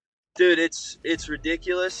Dude, it's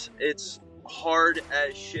ridiculous. It's hard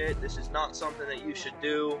as shit. This is not something that you should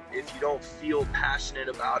do if you don't feel passionate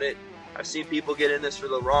about it. I've seen people get in this for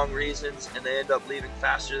the wrong reasons, and they end up leaving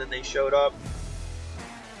faster than they showed up.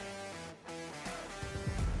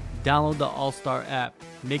 Download the All-Star app.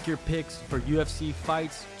 Make your picks for UFC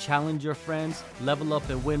fights, challenge your friends, level up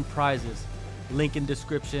and win prizes. Link in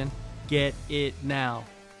description. Get it now.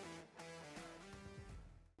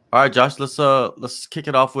 All right, Josh, let's kick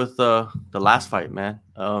it off with the last fight, man.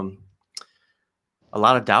 A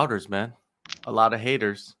lot of doubters, man. A lot of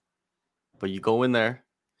haters. But you go in there,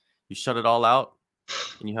 you shut it all out,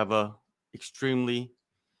 and you have a extremely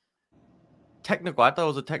technical. I thought it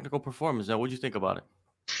was a technical performance. Now, what do you think about it?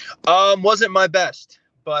 Wasn't my best,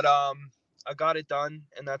 but I got it done,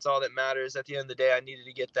 and that's all that matters. At the end of the day, I needed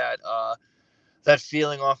to get that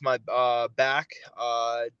feeling off my back.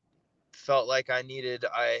 Felt like I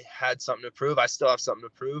had something to prove. I still have something to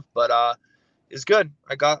prove, but it's good.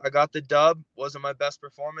 I got the dub. Wasn't my best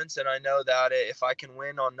performance, and I know that if I can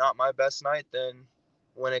win on not my best night, then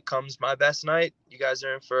when it comes my best night, you guys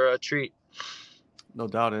are in for a treat. No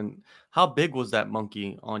doubt. And how big was that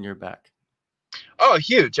monkey on your back? Oh,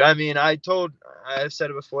 huge. I mean, I've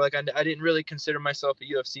said it before, like I didn't really consider myself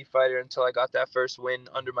a UFC fighter until I got that first win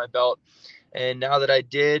under my belt. And now that I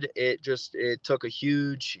did, it took a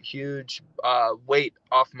huge weight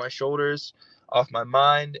off my shoulders, off my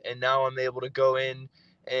mind. And now I'm able to go in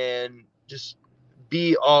and just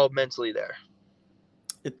be all mentally there.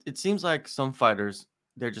 It seems like some fighters,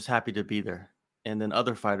 they're just happy to be there. And then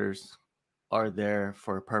other fighters are there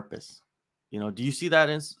for a purpose. You know, do you see that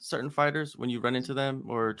in certain fighters when you run into them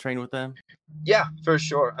or train with them? Yeah, for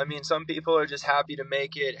sure. I mean, some people are just happy to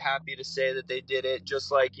make it, happy to say that they did it.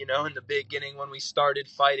 Just like, in the beginning when we started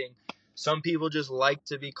fighting, some people just like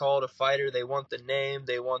to be called a fighter. They want the name,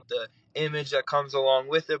 they want the image that comes along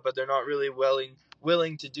with it, but they're not really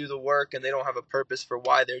willing to do the work, and they don't have a purpose for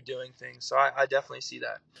why they're doing things. So I definitely see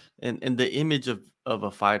that. And the image of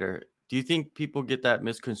a fighter, do you think people get that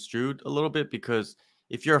misconstrued a little bit? Because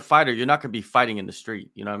if you're a fighter, you're not going to be fighting in the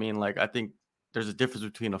street. You know what I mean? Like, I think there's a difference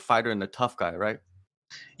between a fighter and a tough guy, right?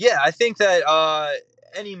 Yeah, I think that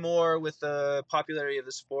anymore with the popularity of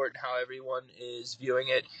the sport and how everyone is viewing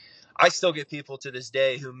it, I still get people to this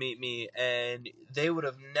day who meet me and they would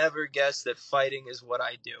have never guessed that fighting is what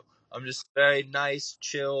I do. I'm just a very nice,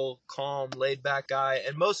 chill, calm, laid-back guy,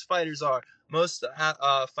 and most fighters are. Most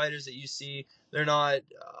fighters that you see, they're not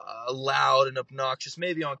loud and obnoxious,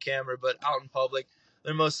 maybe on camera, but out in public,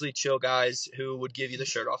 they're mostly chill guys who would give you the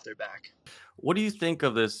shirt off their back. What do you think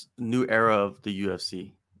of this new era of the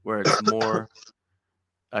UFC where it's more,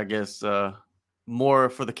 I guess, more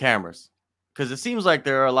for the cameras? Because it seems like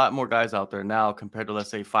there are a lot more guys out there now compared to, let's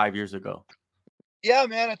say, 5 years ago. Yeah,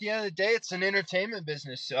 man, at the end of the day, it's an entertainment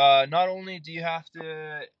business. Not only do you have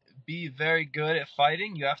to be very good at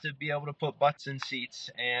fighting, you have to be able to put butts in seats,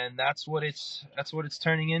 and that's what it's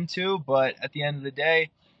turning into. But at the end of the day,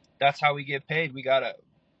 that's how we get paid.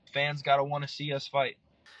 Fans gotta want to see us fight.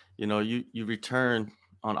 You return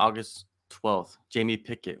on August 12th. Jamie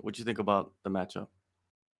Pickett. What do you think about the matchup?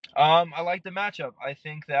 I like the matchup. I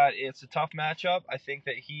think that it's a tough matchup. I think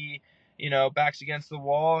that he, backs against the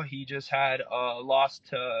wall. He just had lost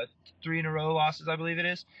to 3 in a row losses, I believe it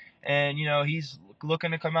is. And, he's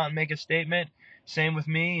looking to come out and make a statement. Same with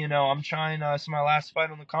me. I'm trying, it's my last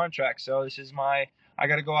fight on the contract. So I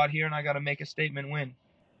got to go out here and I got to make a statement win.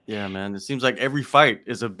 Yeah, man. It seems like every fight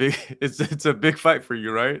is a big, it's a big fight for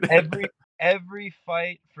you, right? Every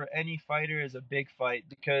fight for any fighter is a big fight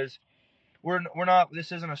because we're not,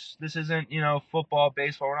 this isn't, football,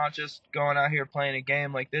 baseball. We're not just going out here playing a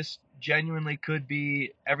game. Like, this genuinely could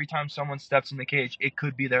be, every time someone steps in the cage, it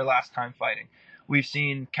could be their last time fighting. We've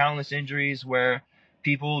seen countless injuries where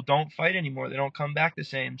people don't fight anymore. They don't come back the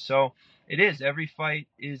same. So every fight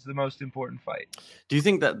is the most important fight. Do you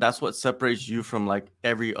think that that's what separates you from like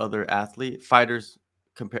every other fighters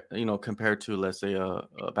compared to, let's say,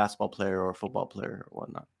 a basketball player or a football player or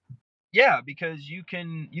whatnot? Yeah, because you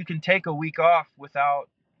can take a week off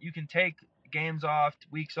you can take games off,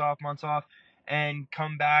 weeks off, months off, and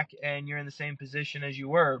come back and you're in the same position as you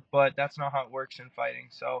were, but that's not how it works in fighting.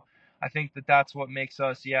 So I think that that's what makes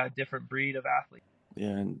us, a different breed of athlete. Yeah,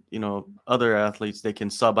 and other athletes, they can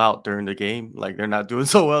sub out during the game, like they're not doing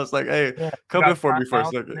so well. It's like, hey, come in for me for a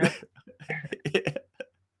second. Yeah.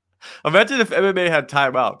 Imagine if MMA had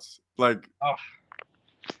timeouts. Like, oh.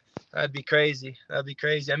 That'd be crazy.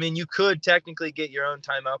 I mean, you could technically get your own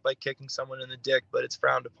timeout by kicking someone in the dick, but it's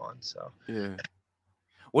frowned upon. So yeah.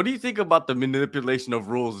 What do you think about the manipulation of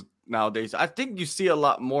rules nowadays? I think you see a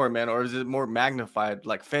lot more, man. Or is it more magnified,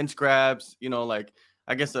 like fence grabs? Like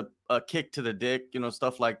I guess a kick to the dick,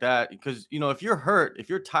 stuff like that. Because if you're hurt, if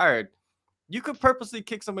you're tired, you could purposely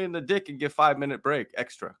kick somebody in the dick and get 5-minute break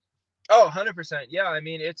extra. Oh, 100%. Yeah, I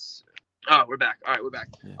mean, it's we're back. All right, we're back.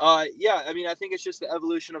 Yeah. Yeah, I mean, I think it's just the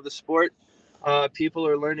evolution of the sport. People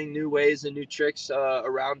are learning new ways and new tricks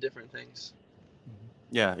around different things.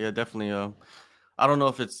 Yeah, definitely. I don't know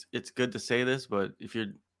if it's good to say this, but if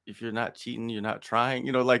you're not cheating, you're not trying.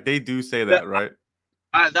 Like they do say that, right?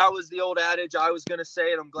 That was the old adage. I was gonna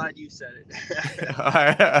say it. I'm glad you said it.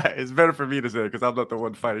 It's better for me to say it because I'm not the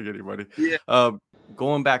one fighting anybody. Yeah.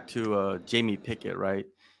 Going back to Jamie Pickett, right?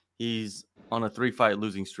 He's on a 3-fight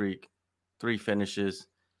losing streak, 3 finishes,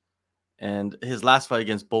 and his last fight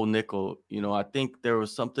against Bo Nickal, I think there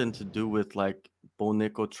was something to do with like Bo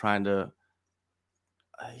Nickal trying to.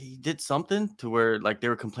 He did something to where like they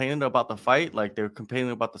were complaining about the fight, like they were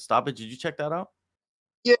complaining about the stoppage. Did you check that out?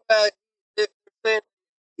 Yeah,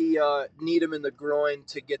 he need him in the groin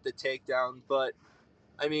to get the takedown, but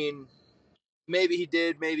I mean, maybe he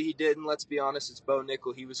did, maybe he didn't. Let's be honest, it's Bo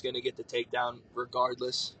Nickal. He was going to get the takedown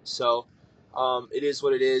regardless. So it is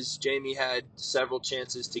what it is. Jamie had several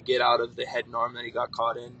chances to get out of the head and arm that he got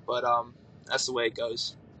caught in, but that's the way it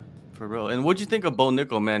goes. For real. And what'd you think of Bo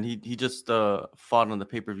Nickal, man? He just fought on the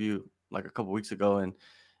pay-per-view like a couple weeks ago, and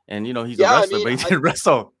he's a wrestler, but he didn't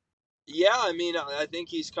wrestle. Yeah, I mean, I think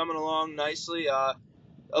he's coming along nicely.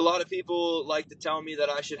 A lot of people like to tell me that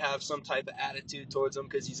I should have some type of attitude towards him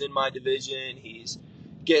because he's in my division. He's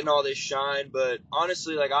getting all this shine, but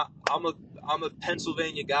honestly, like I'm a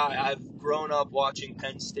Pennsylvania guy. I've grown up watching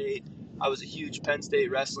Penn State. I was a huge Penn State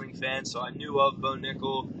wrestling fan, so I knew of Bo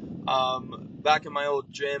Nickal. Back in my old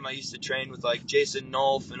gym, I used to train with like Jason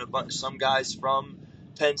Nolf and some guys from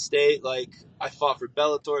Penn State. Like I fought for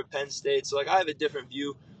Bellator at Penn State, so like I have a different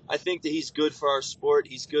view. I think that he's good for our sport.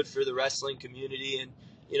 He's good for the wrestling community, and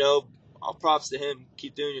all props to him.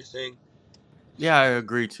 Keep doing your thing. Yeah, I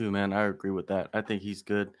agree too, man. I agree with that. I think he's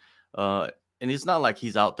good. And it's not like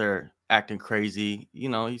he's out there acting crazy.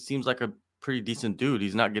 He seems like a pretty decent dude.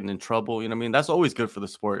 He's not getting in trouble. You know what I mean? That's always good for the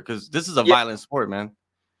sport because this is a violent sport, man.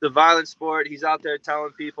 The violent sport. He's out there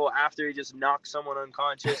telling people after he just knocks someone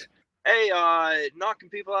unconscious, hey, knocking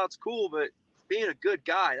people out's cool, but being a good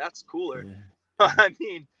guy, that's cooler. Yeah. I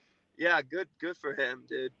mean, yeah, good for him,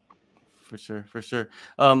 dude. For sure.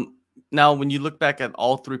 Now, when you look back at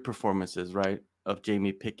all 3 performances, right, of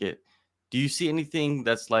Jamie Pickett, do you see anything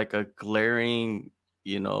that's like a glaring,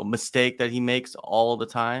 mistake that he makes all the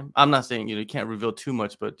time? I'm not saying, you can't reveal too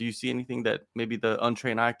much, but do you see anything that maybe the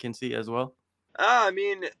untrained eye can see as well? I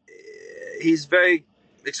mean, he's very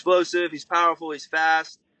explosive. He's powerful. He's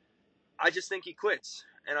fast. I just think he quits.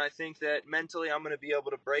 And I think that mentally I'm going to be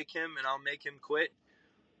able to break him and I'll make him quit.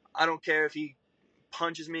 I don't care if he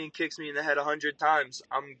punches me and kicks me in the head 100 times.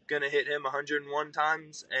 I'm going to hit him 101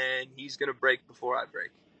 times, and he's going to break before I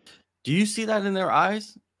break. Do you see that in their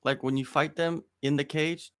eyes? Like when you fight them in the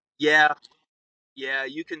cage? Yeah,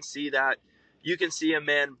 you can see that. You can see a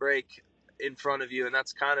man break in front of you, and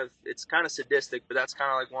it's kind of sadistic, but that's kind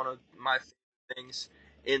of like one of my favorite things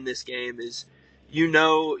in this game is you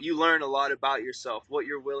learn a lot about yourself, what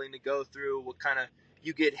you're willing to go through, what kind of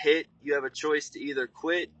you get hit, you have a choice to either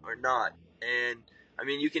quit or not. And I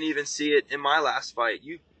mean, you can even see it in my last fight.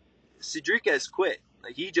 Cedriquez quit.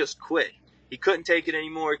 Like he just quit. He couldn't take it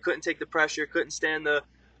anymore. He couldn't take the pressure. Couldn't stand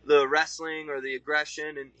the wrestling or the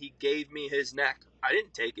aggression, and he gave me his neck. I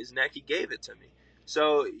didn't take his neck. He gave it to me.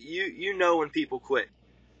 So you know when people quit.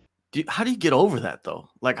 How do you get over that though?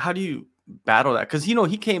 Like how do you battle that? Because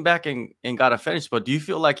he came back and got a finish, but do you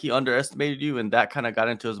feel like he underestimated you and that kind of got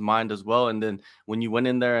into his mind as well? And then when you went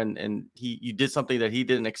in there and you did something that he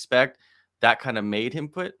didn't expect, that kind of made him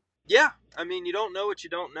quit? Yeah, I mean, you don't know what you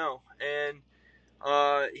don't know, and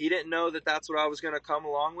he didn't know that that's what I was going to come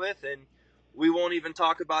along with, and we won't even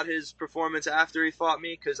talk about his performance after he fought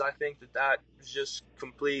me because I think that was just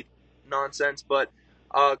complete nonsense. But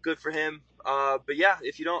good for him. But yeah,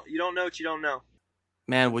 if you don't know what you don't know.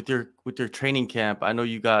 Man, with your training camp, I know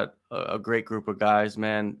you got a great group of guys.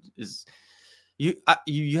 Man,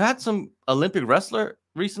 you had some Olympic wrestler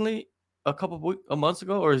recently, a months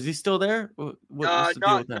ago, or is he still there? What's the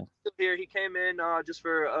deal with that? Not still here. He came in just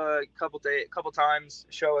for a couple times,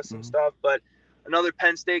 show us some stuff. But another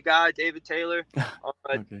Penn State guy, David Taylor,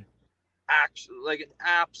 okay. Actually, like an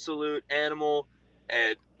absolute animal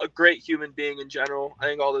and a great human being in general. I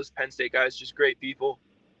think all those Penn State guys just great people.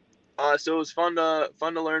 So it was fun to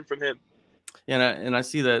learn from him. Yeah, and I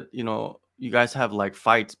see that you guys have like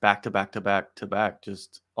fights back to back,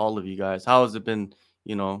 just all of you guys. How has it been?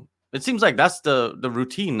 It seems like that's the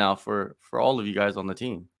routine now for all of you guys on the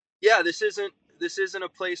team. Yeah, this isn't this isn't a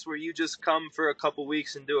place where you just come for a couple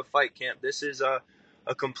weeks and do a fight camp. This is a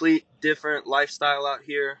complete different lifestyle out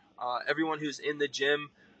here. Everyone who's in the gym,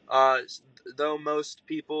 though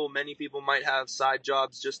many people might have side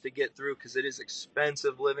jobs just to get through because it is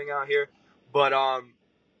expensive living out here, but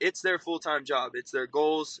it's their full-time job. It's their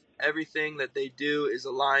goals. Everything that they do is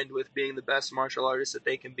aligned with being the best martial artist that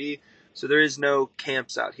they can be. So there is no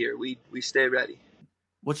camps out here. We stay ready.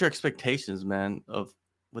 What's your expectations, man,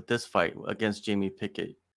 with this fight against Jamie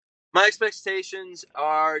Pickett? My expectations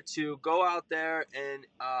are to go out there and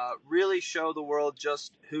really show the world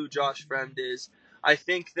just who Josh Fremd is. I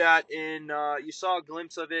think that you saw a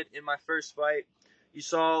glimpse of it in my first fight. You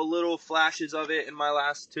saw little flashes of it in my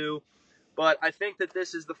last two. But I think that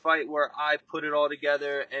this is the fight where I put it all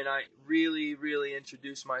together and I really, really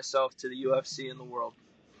introduce myself to the UFC and the world.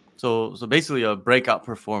 So basically a breakout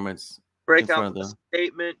performance. Breakout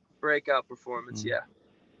statement, breakout performance, yeah.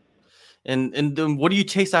 And then what do you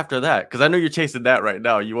chase after that? Because I know you're chasing that right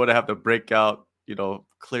now. You want to have the breakout,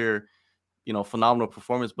 clear, phenomenal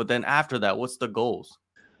performance. But then after that, what's the goals?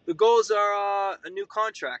 The goals are a new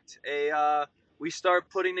contract. We start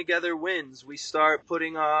putting together wins. We start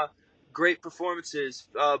putting great performances,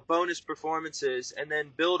 bonus performances, and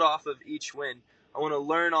then build off of each win. I want to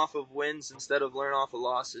learn off of wins instead of learn off of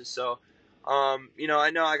losses. So, I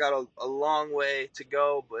know I got a long way to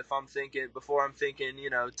go, but before I'm thinking,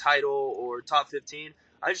 title or top 15,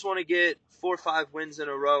 I just want to get 4 or 5 wins in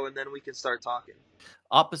a row, and then we can start talking.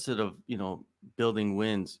 Opposite of, building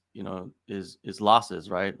wins, is losses,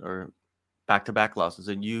 right? Or back-to-back losses.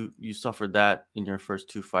 And you suffered that in your first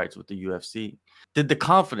 2 fights with the UFC. Did the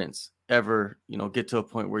confidence ever, get to a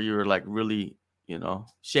point where you were like really,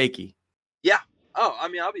 shaky? Yeah. Oh, I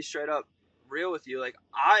mean, I'll be straight up real with you. Like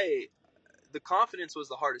the confidence was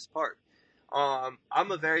the hardest part.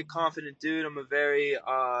 I'm a very confident dude. I'm a very,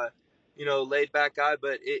 laid back guy,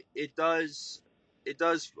 but it does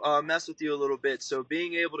mess with you a little bit. So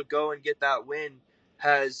being able to go and get that win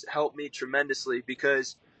has helped me tremendously,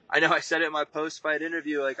 because I know I said it in my post-fight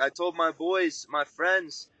interview. Like I told my boys, my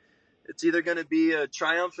friends, it's either going to be a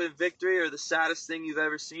triumphant victory or the saddest thing you've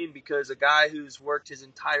ever seen, because a guy who's worked his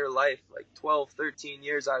entire life, like 12, 13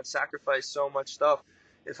 years, I've sacrificed so much stuff.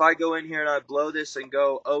 If I go in here and I blow this and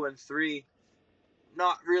go 0-3,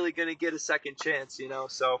 not really going to get a second chance,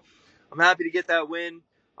 So I'm happy to get that win.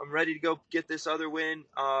 I'm ready to go get this other win,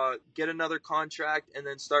 get another contract, and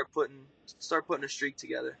then start putting a streak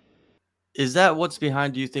together. Is that what's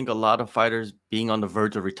behind, do you think, a lot of fighters being on the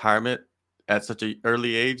verge of retirement at such an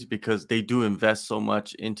early age? Because they do invest so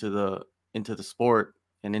much into the sport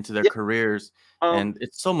and into their careers, and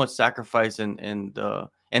it's so much sacrifice and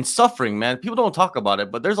suffering, man. People don't talk about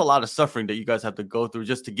it, but there's a lot of suffering that you guys have to go through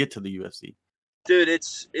just to get to the UFC. Dude,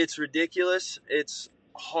 it's ridiculous. It's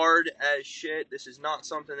hard as shit. This is not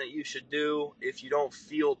something that you should do if you don't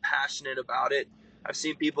feel passionate about it. I've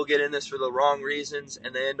seen people get in this for the wrong reasons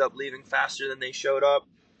and they end up leaving faster than they showed up.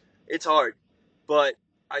 It's hard, but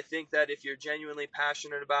I think that if you're genuinely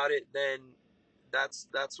passionate about it, then that's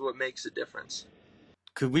what makes a difference.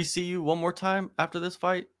 Could we see you one more time after this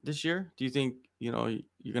fight this year? Do you think, you're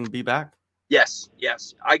going to be back? Yes.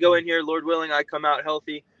 I go in here, Lord willing, I come out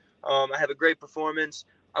healthy. I have a great performance.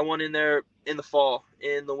 I went in there in the fall,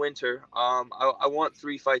 in the winter. I want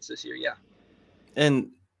 3 fights this year, yeah.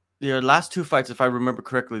 And your last 2 fights, if I remember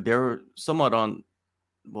correctly, they were somewhat on,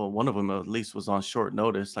 well, one of them at least was on short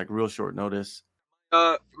notice, like real short notice.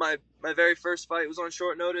 My very first fight was on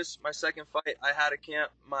short notice. My second fight, I had a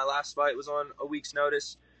camp. My last fight was on a week's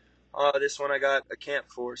notice. This one I got a camp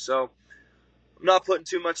for. So I'm not putting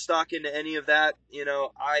too much stock into any of that.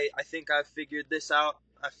 I think I've figured this out.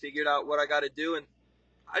 I figured out what I got to do, and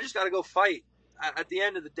I just got to go fight. At the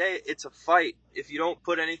end of the day, it's a fight. If you don't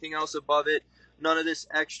put anything else above it, none of this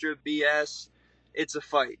extra BS, it's a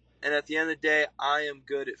fight. And at the end of the day, I am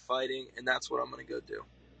good at fighting, and that's what I'm going to go do.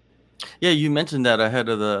 Yeah, you mentioned that ahead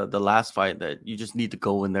of the last fight, that you just need to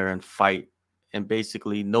go in there and fight, and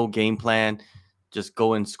basically no game plan, just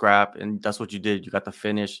go and scrap, and that's what you did. You got the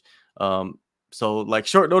finish. So like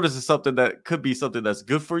short notice is something that could be something that's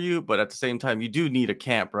good for you, but at the same time, you do need a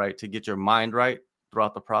camp, right, to get your mind right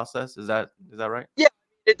throughout the process. Is that right? Yeah,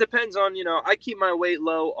 it depends on, I keep my weight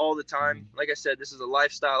low all the time. Like I said, this is a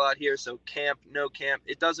lifestyle out here, so camp, no camp,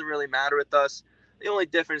 it doesn't really matter with us. The only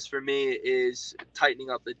difference for me is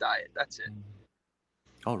tightening up the diet. That's it.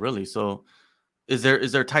 Oh, really? So is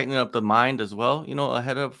there tightening up the mind as well,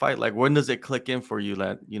 ahead of a fight? Like when does it click in for you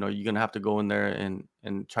that, you're going to have to go in there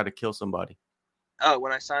and try to kill somebody? Oh,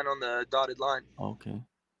 when I sign on the dotted line. Okay.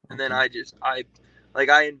 And then I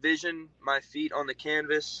envision my feet on the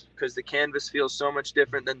canvas, because the canvas feels so much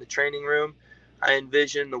different than the training room. I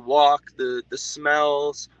envision the walk, the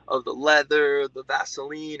smells of the leather, the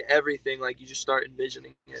Vaseline, everything. Like, you just start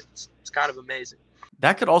envisioning it. It's kind of amazing.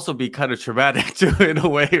 That could also be kind of traumatic too, in a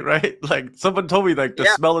way, right? Like someone told me, like the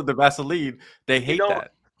Yeah, smell of the Vaseline, they you hate don't.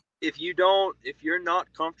 that. If you're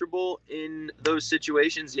not comfortable in those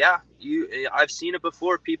situations, yeah, I've seen it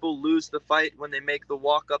before. People lose the fight when they make the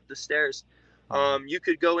walk up the stairs. You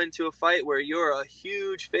could go into a fight where you're a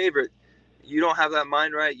huge favorite. You don't have that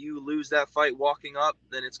mind right. You lose that fight walking up,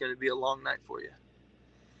 then it's going to be a long night for you.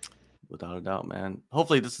 Without a doubt, man.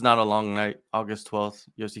 Hopefully this is not a long night. August 12th,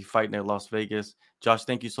 UFC Fight Night, Las Vegas. Josh,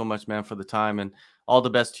 thank you so much, man, for the time, and all the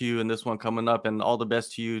best to you in this one coming up, and all the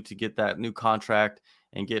best to you to get that new contract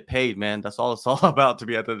and get paid, man. That's all it's all about, to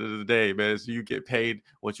be at the end of the day, man, is you get paid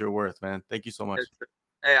what you're worth, man. Thank you so much.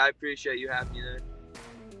 Hey, I appreciate you having me there.